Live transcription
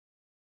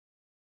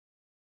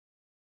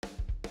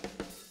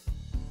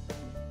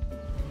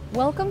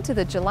Welcome to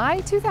the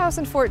July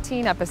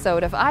 2014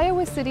 episode of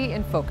Iowa City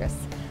in Focus.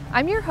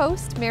 I'm your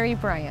host, Mary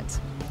Bryant.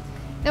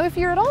 Now, if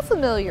you're at all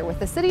familiar with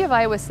the City of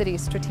Iowa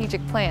City's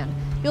strategic plan,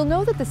 you'll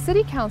know that the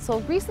City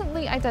Council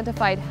recently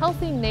identified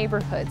healthy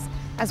neighborhoods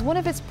as one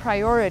of its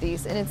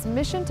priorities in its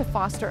mission to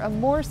foster a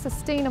more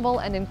sustainable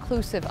and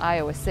inclusive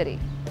Iowa City.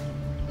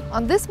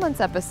 On this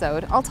month's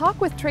episode, I'll talk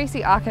with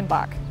Tracy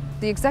Achenbach,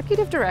 the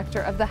Executive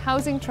Director of the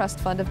Housing Trust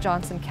Fund of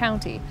Johnson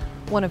County,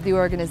 one of the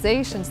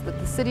organizations that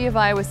the City of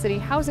Iowa City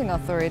Housing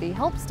Authority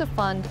helps to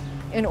fund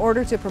in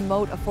order to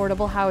promote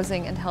affordable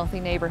housing and healthy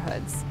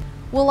neighborhoods.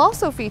 We'll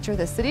also feature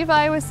the City of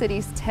Iowa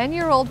City's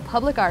 10-year-old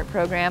public art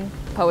program,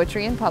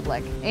 Poetry in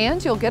Public,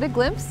 and you'll get a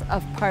glimpse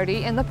of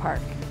Party in the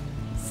Park.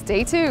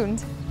 Stay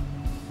tuned.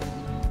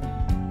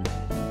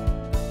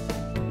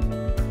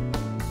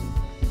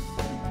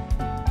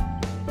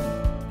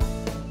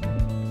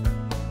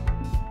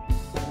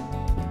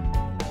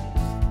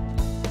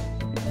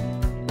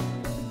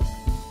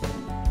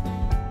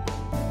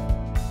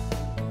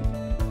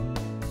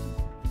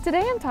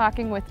 Today I'm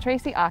talking with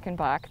Tracy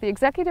Achenbach, the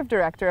Executive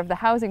Director of the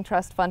Housing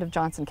Trust Fund of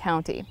Johnson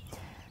County.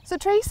 So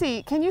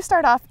Tracy, can you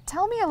start off,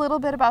 tell me a little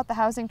bit about the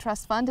Housing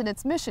Trust Fund and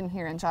its mission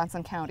here in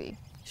Johnson County.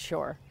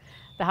 Sure.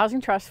 The Housing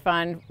Trust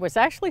Fund was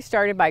actually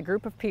started by a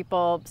group of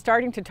people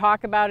starting to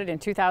talk about it in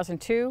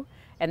 2002,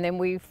 and then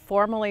we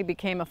formally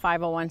became a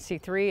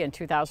 501c3 in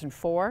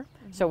 2004.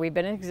 So we've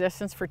been in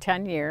existence for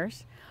 10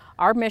 years.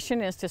 Our mission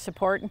is to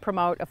support and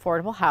promote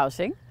affordable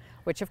housing,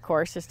 which of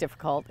course is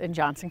difficult in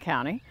Johnson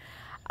County.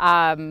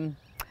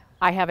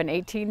 I have an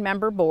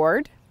 18-member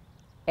board,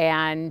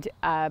 and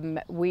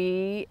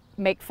we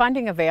make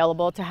funding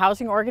available to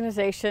housing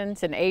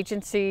organizations and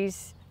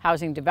agencies,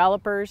 housing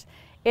developers,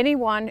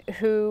 anyone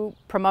who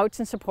promotes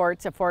and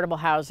supports affordable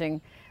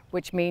housing,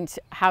 which means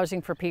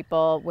housing for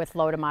people with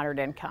low to moderate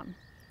income.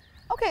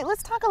 Okay,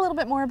 let's talk a little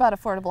bit more about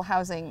affordable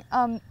housing.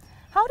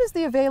 How does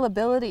the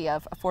availability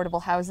of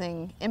affordable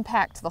housing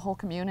impact the whole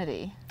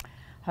community?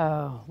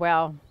 Oh,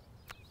 well,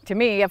 to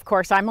me, of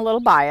course, I'm a little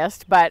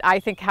biased, but I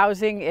think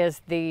housing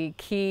is the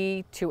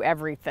key to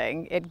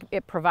everything.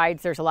 It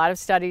provides, there's a lot of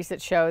studies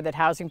that show that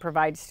housing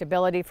provides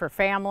stability for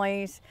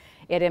families.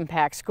 It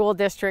impacts school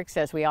districts,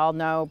 as we all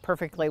know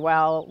perfectly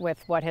well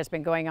with what has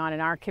been going on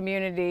in our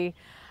community.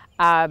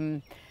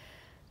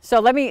 So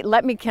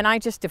can I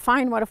just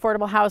define what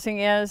affordable housing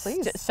is?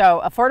 Please.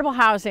 So affordable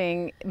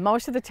housing,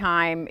 most of the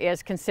time,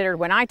 is considered,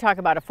 when I talk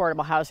about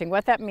affordable housing,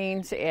 what that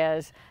means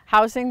is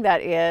housing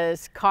that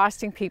is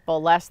costing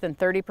people less than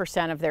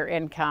 30% of their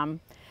income.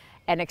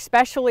 And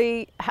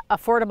especially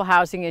affordable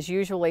housing is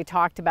usually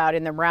talked about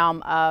in the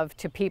realm of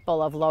to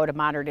people of low to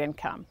moderate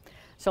income.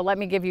 So let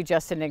me give you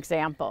just an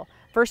example.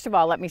 First of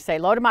all, let me say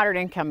low to moderate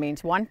income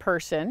means one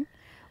person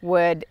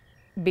would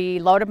be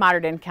low to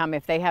moderate income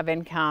if they have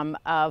income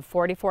of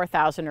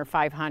 $44,000 or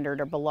 $500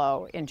 or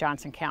below in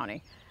Johnson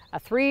County. A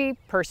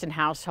three-person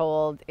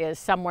household is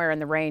somewhere in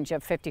the range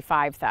of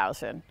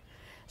 $55,000.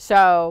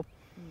 So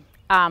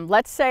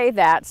let's say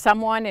that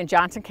someone in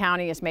Johnson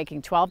County is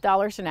making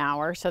 $12 an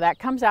hour, so that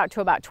comes out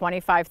to about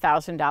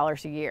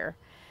 $25,000 a year.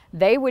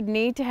 They would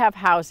need to have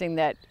housing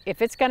that,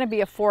 if it's going to be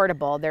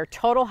affordable, their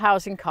total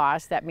housing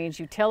cost, that means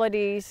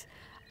utilities,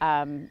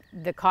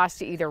 the cost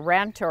to either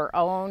rent or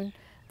own,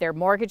 their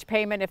mortgage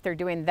payment, if they're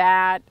doing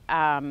that,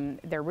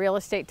 their real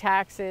estate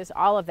taxes,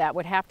 all of that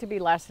would have to be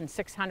less than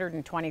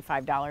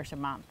 $625 a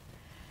month.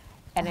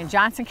 And in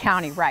Johnson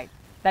County, right,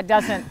 that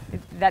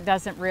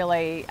doesn't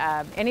really,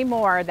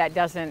 anymore, that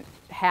doesn't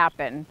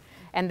happen.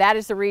 And that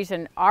is the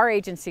reason our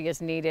agency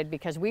is needed,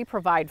 because we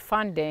provide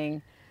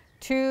funding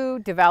to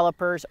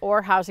developers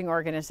or housing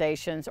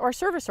organizations or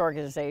service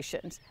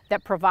organizations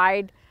that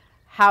provide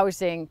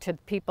housing to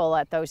people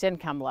at those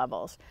income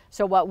levels.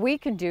 So what we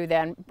can do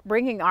then,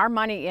 bringing our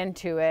money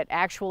into it,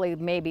 actually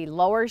maybe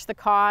lowers the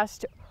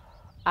cost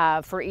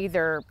for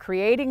either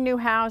creating new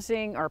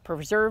housing or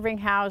preserving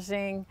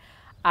housing,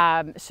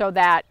 so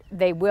that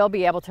they will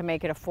be able to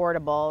make it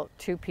affordable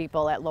to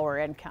people at lower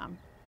income.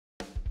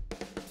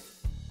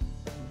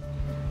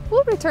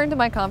 We'll return to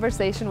my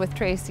conversation with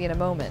Tracy in a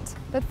moment,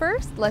 but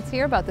first, let's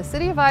hear about the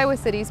City of Iowa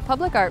City's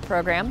public art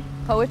program,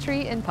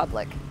 Poetry in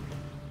Public.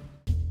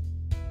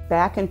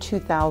 Back in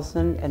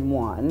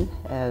 2001,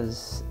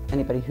 as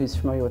anybody who's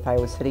familiar with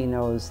Iowa City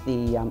knows,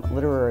 the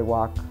Literary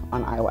Walk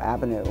on Iowa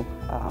Avenue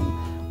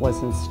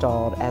was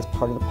installed as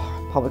part of the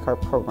public art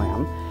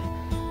program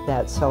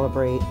that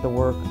celebrate the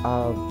work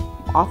of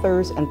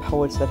authors and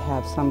poets that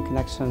have some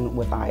connection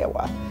with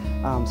Iowa.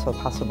 So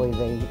possibly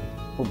they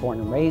were born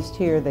and raised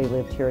here, they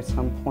lived here at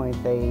some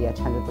point, they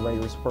attended the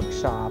Writers'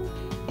 Workshop.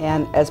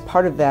 And as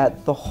part of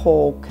that, the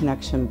whole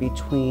connection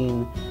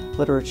between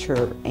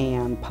literature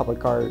and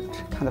public art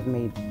kind of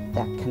made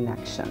that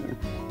connection.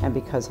 And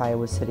because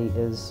Iowa City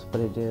is what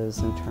it is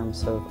in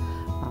terms of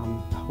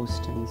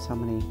hosting so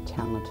many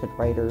talented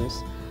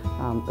writers,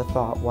 the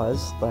thought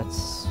was,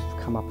 let's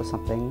come up with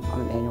something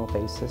on an annual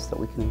basis that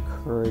we can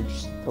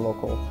encourage the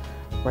local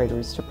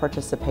writers to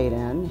participate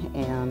in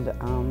and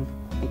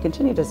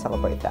continue to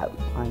celebrate that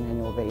on an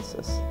annual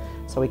basis.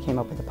 So we came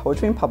up with a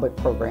Poetry in Public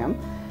program.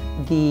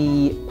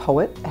 The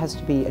poet has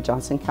to be a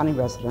Johnson County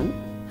resident.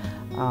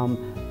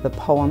 The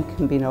poem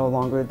can be no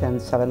longer than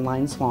 7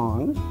 lines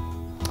long.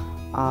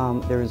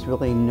 There is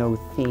really no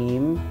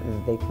theme.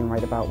 They can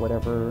write about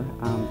whatever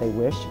they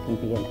wish. It can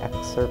be an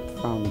excerpt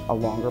from a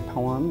longer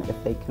poem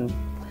if they can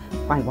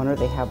find one or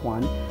they have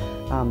one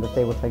that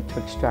they would like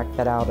to extract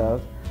that out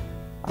of.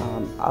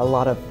 A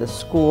lot of the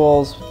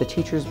schools, the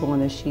teachers will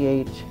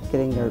initiate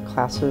getting their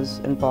classes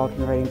involved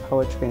in writing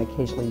poetry, and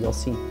occasionally you'll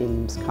see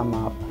themes come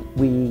up.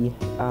 We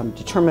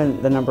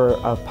determine the number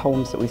of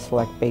poems that we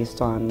select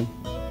based on,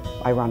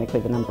 ironically,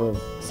 the number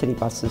of city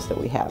buses that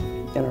we have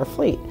in our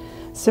fleet,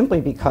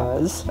 simply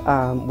because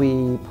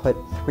we put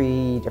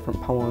 3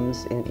 different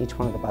poems in each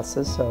one of the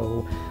buses,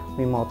 so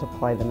we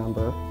multiply the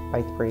number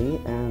by 3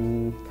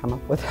 and come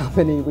up with how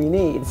many we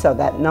need. So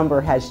that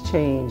number has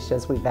changed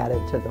as we've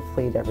added to the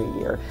fleet every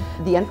year.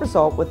 The end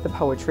result with the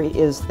poetry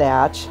is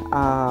that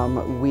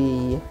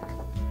we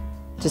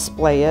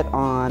display it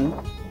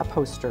on a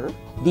poster.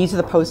 These are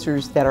the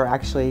posters that are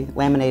actually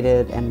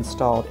laminated and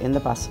installed in the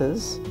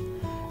buses.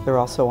 They're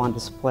also on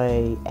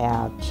display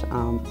at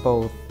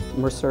both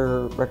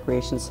Mercer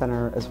Recreation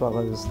Center as well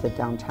as the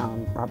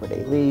downtown Robert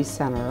A. Lee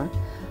Center,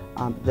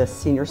 the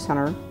Senior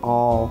Center,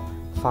 all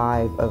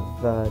 5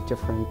 of the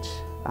different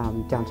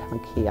downtown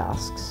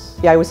kiosks.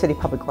 The Iowa City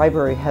Public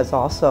Library has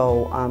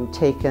also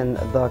taken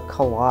the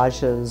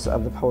collages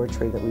of the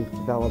poetry that we've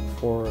developed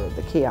for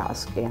the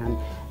kiosk, and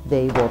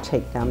they will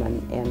take them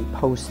and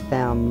post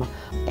them,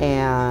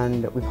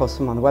 and we post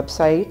them on the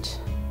website.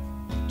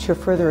 To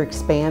further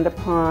expand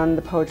upon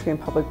the Poetry in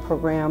Public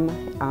program,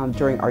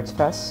 during Arts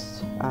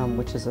Fest,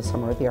 which is a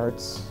Summer of the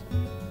Arts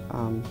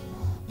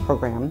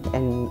program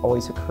and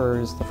always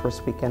occurs the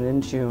first weekend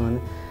in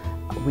June,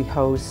 we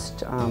host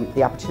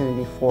the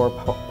opportunity for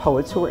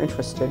poets who are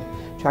interested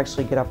to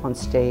actually get up on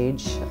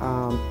stage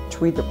to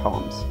read their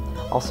poems.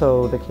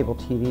 Also, the cable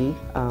TV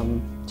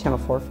Channel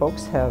 4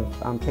 folks have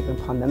taken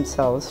upon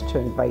themselves to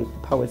invite the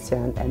poets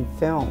in and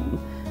film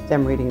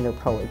them reading their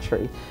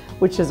poetry,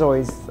 which is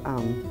always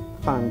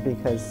fun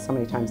because so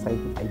many times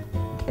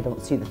I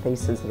don't see the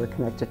faces that are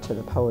connected to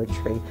the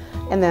poetry.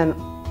 And then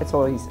it's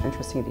always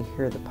interesting to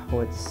hear the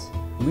poets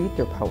read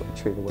their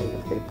poetry the way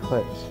that they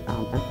put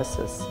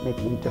emphasis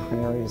maybe in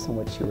different areas in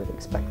which you would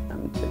expect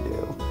them to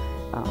do.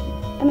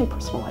 And they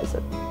personalize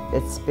it.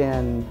 It's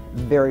been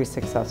very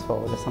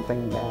successful. It is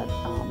something that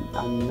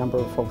a number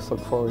of folks look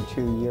forward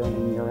to year in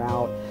and year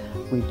out.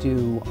 We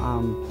do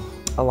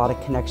a lot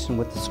of connection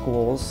with the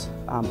schools,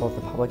 both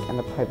the public and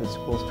the private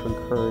schools, to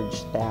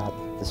encourage that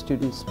the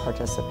students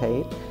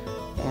participate,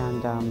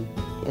 and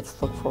it's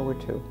to look forward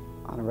to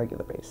on a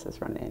regular basis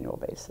or on an annual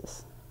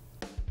basis.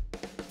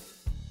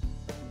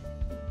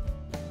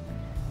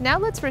 Now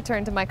let's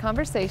return to my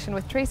conversation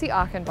with Tracy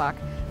Achenbach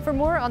for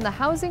more on the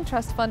Housing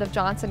Trust Fund of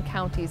Johnson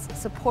County's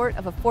support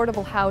of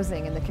affordable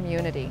housing in the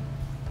community.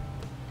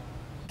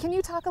 Can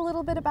you talk a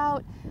little bit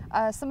about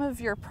some of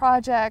your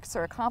projects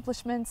or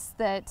accomplishments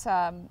that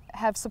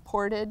have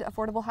supported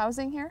affordable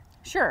housing here?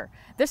 Sure.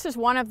 This is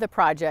one of the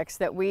projects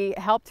that we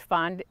helped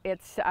fund.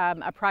 It's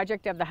a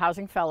project of the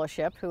Housing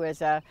Fellowship, who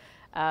is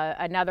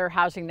another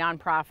housing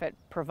nonprofit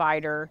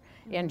provider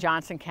in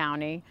Johnson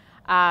County.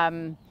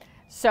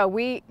 So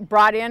we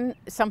brought in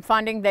some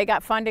funding. They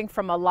got funding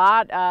from a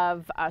lot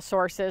of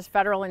sources,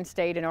 federal and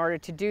state, in order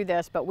to do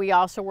this, but we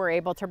also were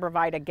able to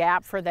provide a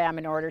gap for them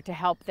in order to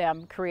help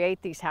them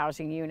create these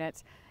housing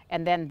units,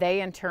 and then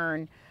they in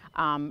turn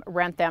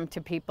rent them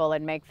to people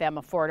and make them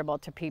affordable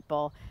to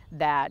people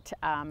that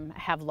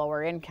have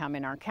lower income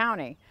in our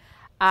county.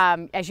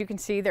 As you can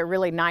see, they're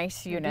really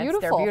nice units.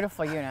 Beautiful. They're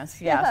beautiful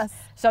units, yes. Yes.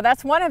 So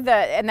that's one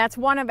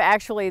of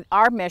actually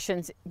our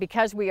missions,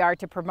 because we are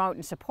to promote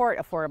and support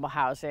affordable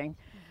housing.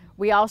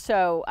 We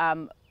also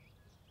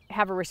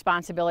have a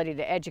responsibility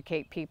to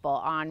educate people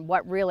on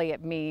what really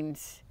it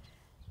means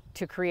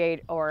to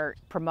create or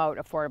promote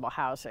affordable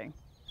housing.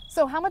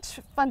 So how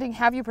much funding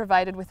have you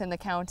provided within the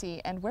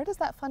county, and where does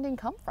that funding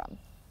come from?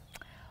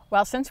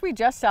 Well, since we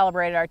just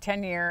celebrated our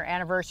 10-year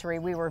anniversary,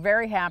 we were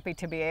very happy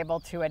to be able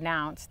to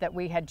announce that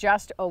we had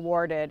just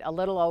awarded a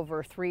little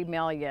over $3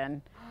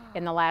 million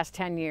in the last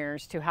 10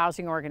 years to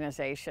housing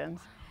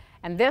organizations.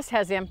 And this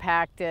has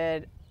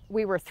impacted,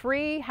 we were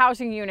 3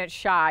 housing units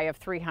shy of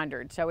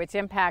 300, so it's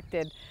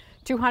impacted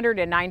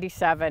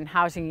 297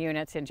 housing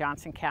units in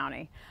Johnson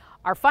County.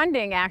 Our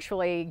funding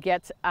actually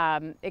gets,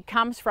 it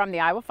comes from the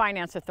Iowa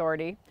Finance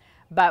Authority,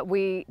 but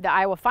the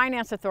Iowa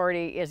Finance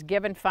Authority is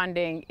given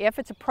funding if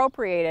it's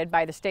appropriated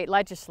by the state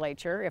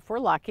legislature, if we're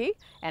lucky,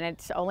 and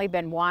it's only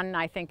been one,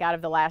 I think, out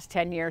of the last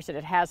 10 years that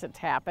it hasn't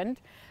happened.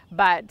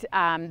 But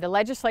the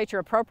legislature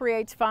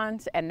appropriates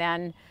funds, and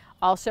then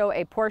also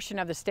a portion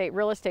of the state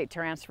real estate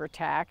transfer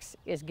tax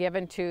is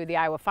given to the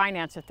Iowa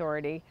Finance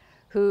Authority,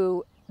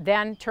 who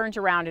then turns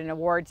around and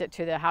awards it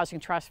to the housing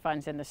trust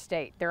funds in the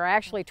state. There are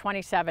actually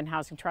 27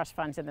 housing trust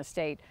funds in the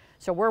state,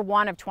 so we're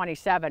one of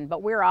 27,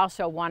 but we're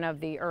also one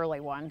of the early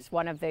ones,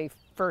 one of the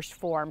first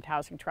formed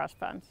housing trust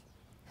funds.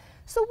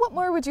 So what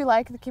more would you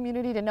like the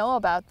community to know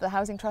about the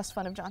Housing Trust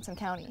Fund of Johnson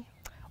County?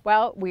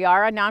 Well, we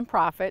are a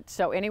nonprofit,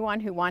 so anyone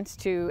who wants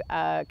to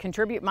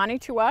contribute money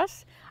to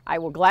us, I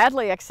will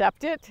gladly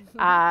accept it.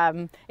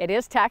 It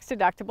is tax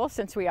deductible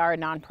since we are a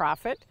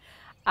nonprofit.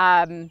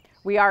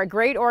 We are a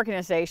great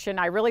organization.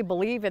 I really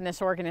believe in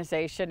this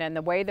organization and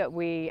the way that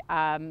we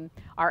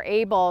are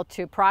able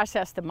to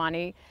process the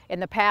money.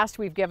 In the past,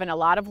 we've given a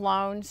lot of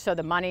loans, so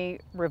the money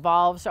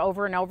revolves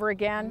over and over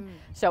again.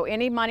 So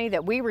any money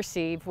that we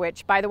receive,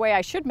 which, by the way, I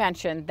should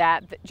mention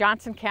that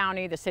Johnson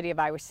County, the City of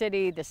Iowa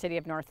City, the City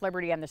of North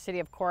Liberty, and the City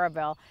of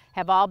Coralville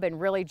have all been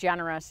really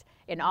generous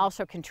in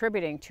also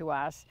contributing to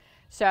us.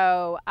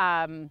 So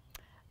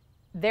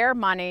their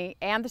money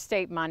and the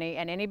state money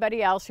and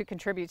anybody else who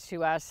contributes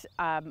to us,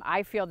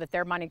 I feel that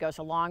their money goes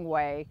a long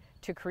way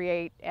to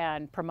create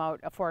and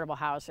promote affordable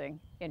housing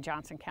in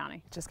Johnson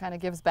County. Just kind of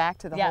gives back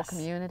to the whole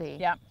community.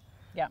 Yep.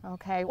 Yep.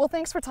 Okay, well,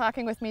 thanks for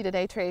talking with me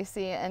today,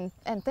 Tracy, and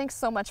thanks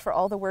so much for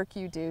all the work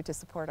you do to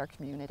support our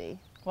community.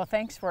 Well,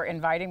 thanks for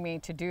inviting me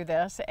to do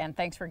this, and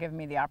thanks for giving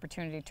me the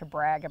opportunity to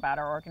brag about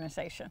our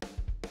organization.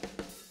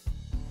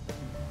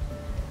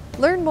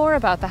 Learn more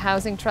about the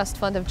Housing Trust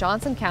Fund of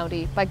Johnson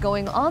County by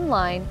going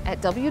online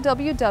at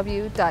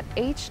www.htfjc.org.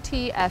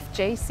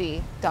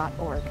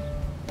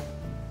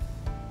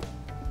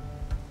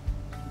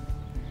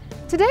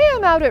 Today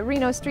I'm out at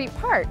Reno Street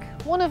Park,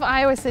 one of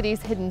Iowa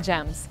City's hidden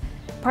gems.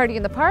 Party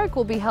in the Park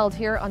will be held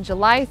here on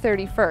July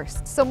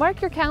 31st, so mark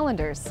your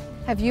calendars.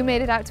 Have you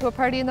made it out to a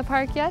party in the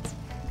park yet?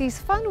 These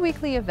fun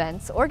weekly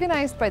events,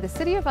 organized by the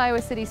City of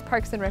Iowa City's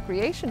Parks and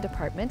Recreation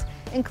Department,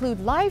 include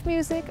live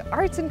music,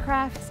 arts and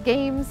crafts,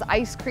 games,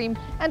 ice cream,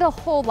 and a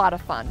whole lot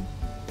of fun.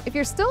 If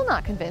you're still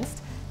not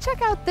convinced,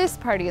 check out this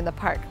Party in the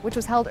Park, which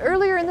was held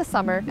earlier in the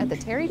summer at the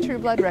Terry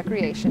Trueblood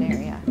Recreation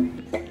Area.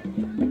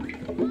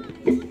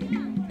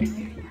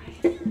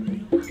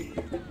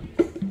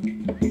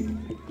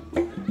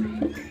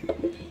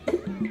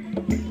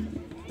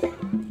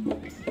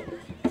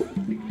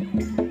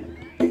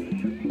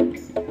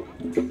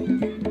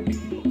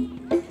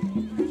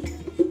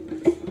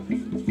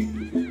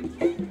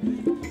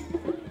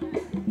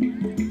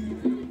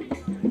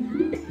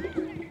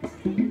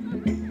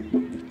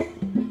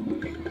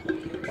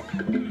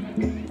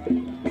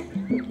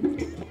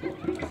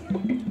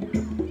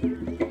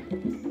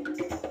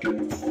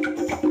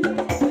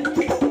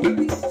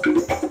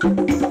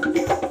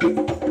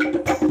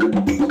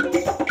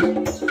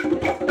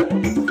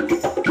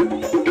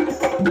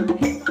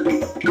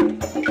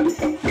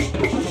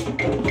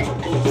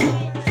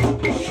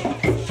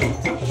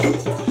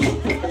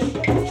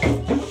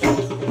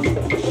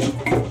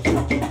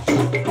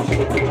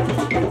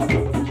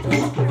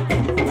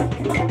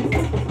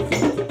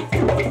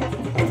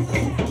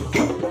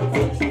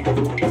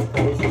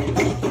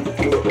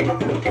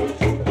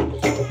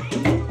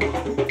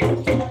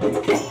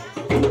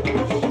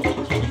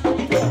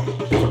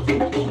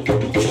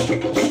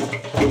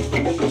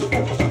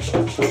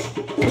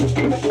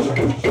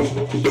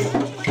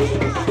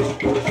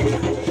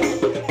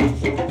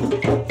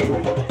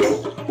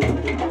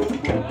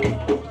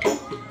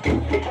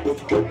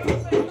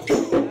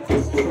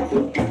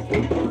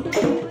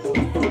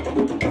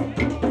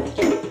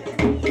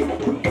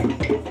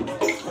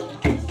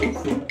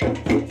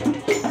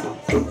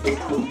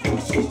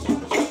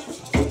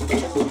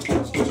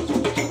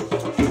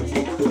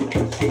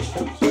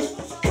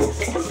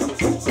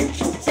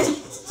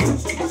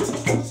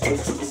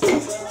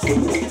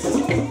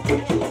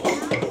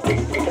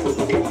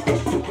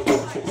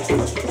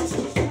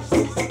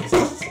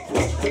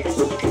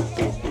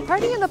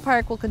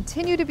 Park will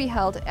continue to be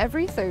held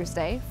every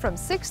Thursday from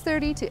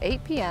 6:30 to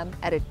 8 p.m.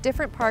 at a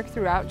different park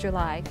throughout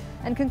July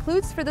and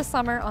concludes for the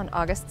summer on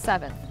August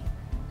 7th.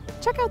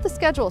 Check out the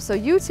schedule so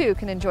you too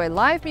can enjoy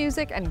live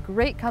music and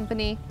great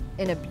company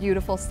in a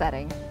beautiful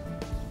setting.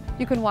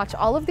 You can watch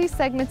all of these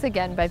segments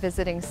again by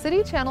visiting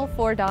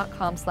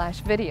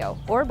citychannel4.com/video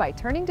or by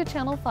turning to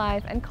Channel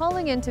 5 and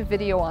calling in to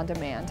Video on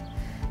Demand.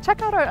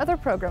 Check out our other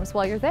programs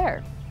while you're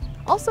there.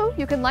 Also,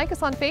 you can like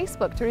us on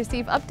Facebook to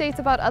receive updates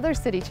about other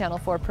City Channel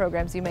 4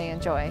 programs you may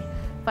enjoy.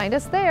 Find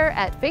us there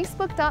at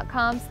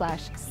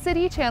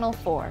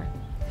facebook.com/citychannel4.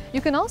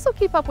 You can also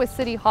keep up with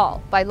City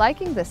Hall by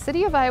liking the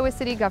City of Iowa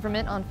City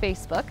Government on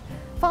Facebook,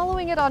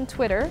 following it on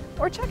Twitter,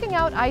 or checking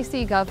out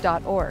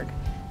icgov.org.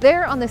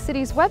 There on the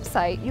city's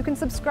website, you can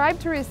subscribe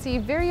to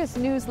receive various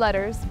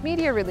newsletters,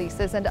 media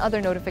releases, and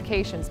other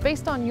notifications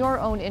based on your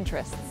own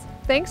interests.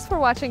 Thanks for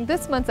watching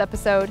this month's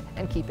episode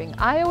and keeping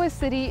Iowa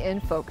City in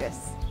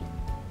focus.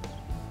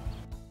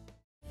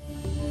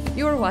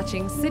 You're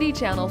watching City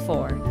Channel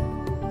 4.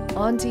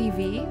 On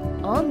TV,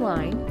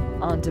 online,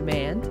 on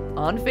demand,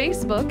 on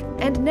Facebook,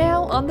 and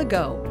now on the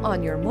go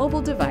on your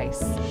mobile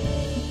device.